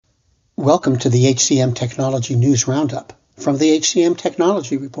Welcome to the HCM Technology News Roundup from the HCM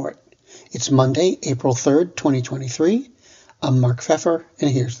Technology Report. It's Monday, April 3rd, 2023. I'm Mark Pfeffer,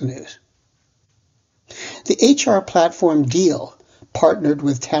 and here's the news. The HR platform Deel partnered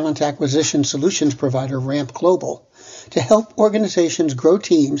with talent acquisition solutions provider Ramp Global to help organizations grow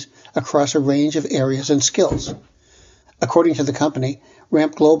teams across a range of areas and skills. According to the company,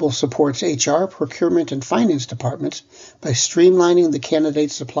 Ramp Global supports HR, procurement, and finance departments by streamlining the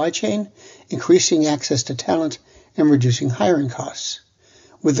candidate supply chain, increasing access to talent, and reducing hiring costs.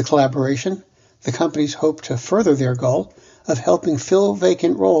 With the collaboration, the companies hope to further their goal of helping fill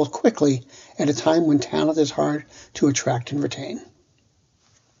vacant roles quickly at a time when talent is hard to attract and retain.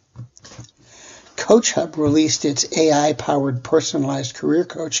 CoachHub released its AI-powered personalized career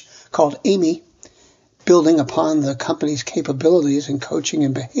coach called Amy. Building upon the company's capabilities in coaching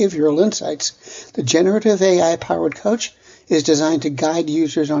and behavioral insights, the generative AI-powered coach is designed to guide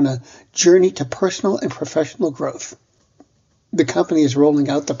users on a journey to personal and professional growth. The company is rolling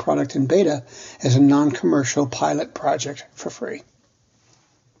out the product in beta as a non-commercial pilot project for free.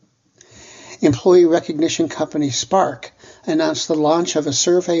 Employee recognition company Spark announced the launch of a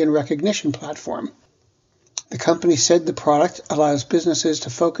survey and recognition platform. The company said the product allows businesses to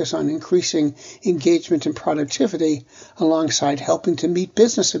focus on increasing engagement and productivity alongside helping to meet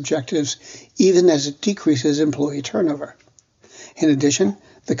business objectives even as it decreases employee turnover. In addition,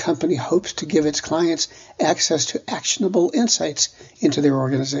 the company hopes to give its clients access to actionable insights into their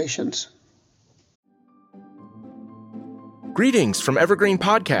organizations. Greetings from Evergreen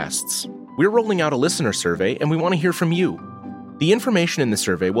Podcasts. We're rolling out a listener survey and we want to hear from you. The information in the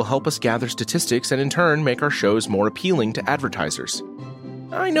survey will help us gather statistics and in turn make our shows more appealing to advertisers.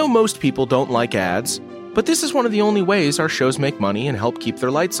 I know most people don't like ads, but this is one of the only ways our shows make money and help keep their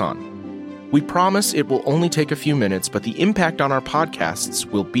lights on. We promise it will only take a few minutes, but the impact on our podcasts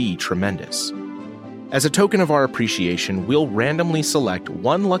will be tremendous. As a token of our appreciation, we'll randomly select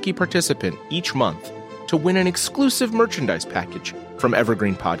one lucky participant each month to win an exclusive merchandise package from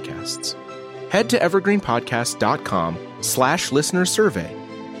Evergreen Podcasts. Head to evergreenpodcast.com/listener survey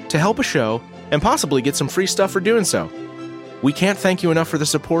to help a show and possibly get some free stuff for doing so. We can't thank you enough for the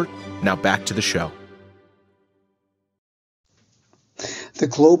support. Now back to the show. The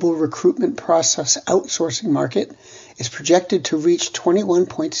global recruitment process outsourcing market is projected to reach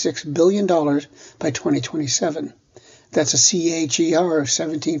 $21.6 billion by 2027. That's a CAGR of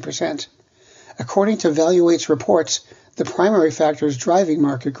 17%. According to Valuate's reports, the primary factors driving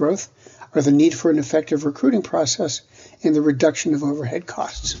market growth are the need for an effective recruiting process and the reduction of overhead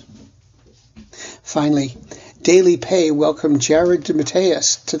costs. Finally, Daily Pay welcomed Jared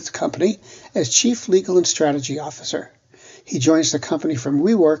DeMatteis to the company as Chief Legal and Strategy Officer. He joins the company from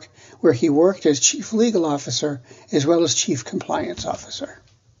WeWork, where he worked as Chief Legal Officer as well as Chief Compliance Officer.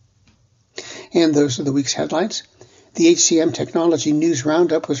 And those are the week's headlines. The HCM Technology News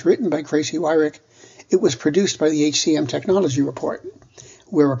Roundup was written by Gracie Wyrick. It was produced by the HCM Technology Report.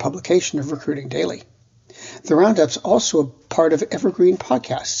 We're a publication of Recruiting Daily. The Roundup's also a part of Evergreen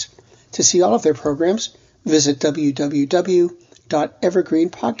Podcasts. To see all of their programs, visit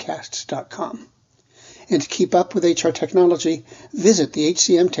www.evergreenpodcasts.com. And to keep up with HR technology, visit the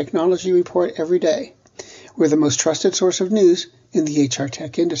HCM Technology Report every day. We're the most trusted source of news in the HR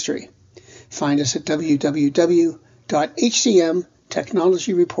tech industry. Find us at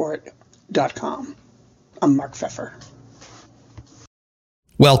www.hcmtechnologyreport.com. I'm Mark Pfeffer.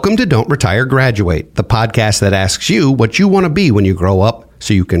 Welcome to Don't Retire, Graduate, the podcast that asks you what you want to be when you grow up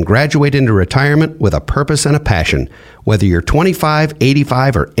so you can graduate into retirement with a purpose and a passion, whether you're 25,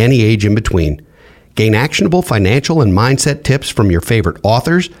 85, or any age in between. Gain actionable financial and mindset tips from your favorite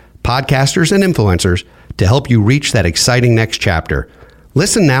authors, podcasters, and influencers to help you reach that exciting next chapter.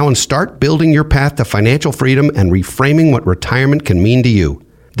 Listen now and start building your path to financial freedom and reframing what retirement can mean to you.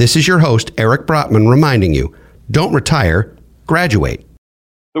 This is your host, Eric Brotman, reminding you, don't retire, graduate.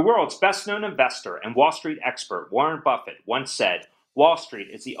 The world's best-known investor and Wall Street expert Warren Buffett once said, "Wall Street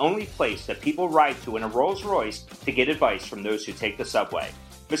is the only place that people ride to in a Rolls-Royce to get advice from those who take the subway."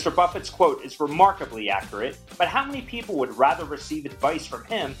 Mr. Buffett's quote is remarkably accurate, but how many people would rather receive advice from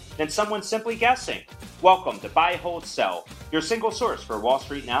him than someone simply guessing? Welcome to Buy, Hold, Sell, your single source for Wall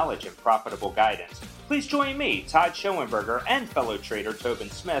Street knowledge and profitable guidance. Please join me, Todd Schoenberger, and fellow trader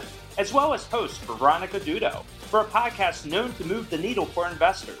Tobin Smith, as well as host Veronica Dudo, for a podcast known to move the needle for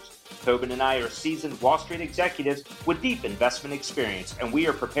investors. Tobin and I are seasoned Wall Street executives with deep investment experience, and we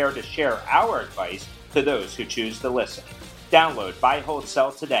are prepared to share our advice to those who choose to listen. Download Buy, Hold,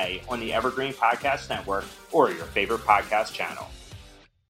 Sell today on the Evergreen Podcast Network or your favorite podcast channel.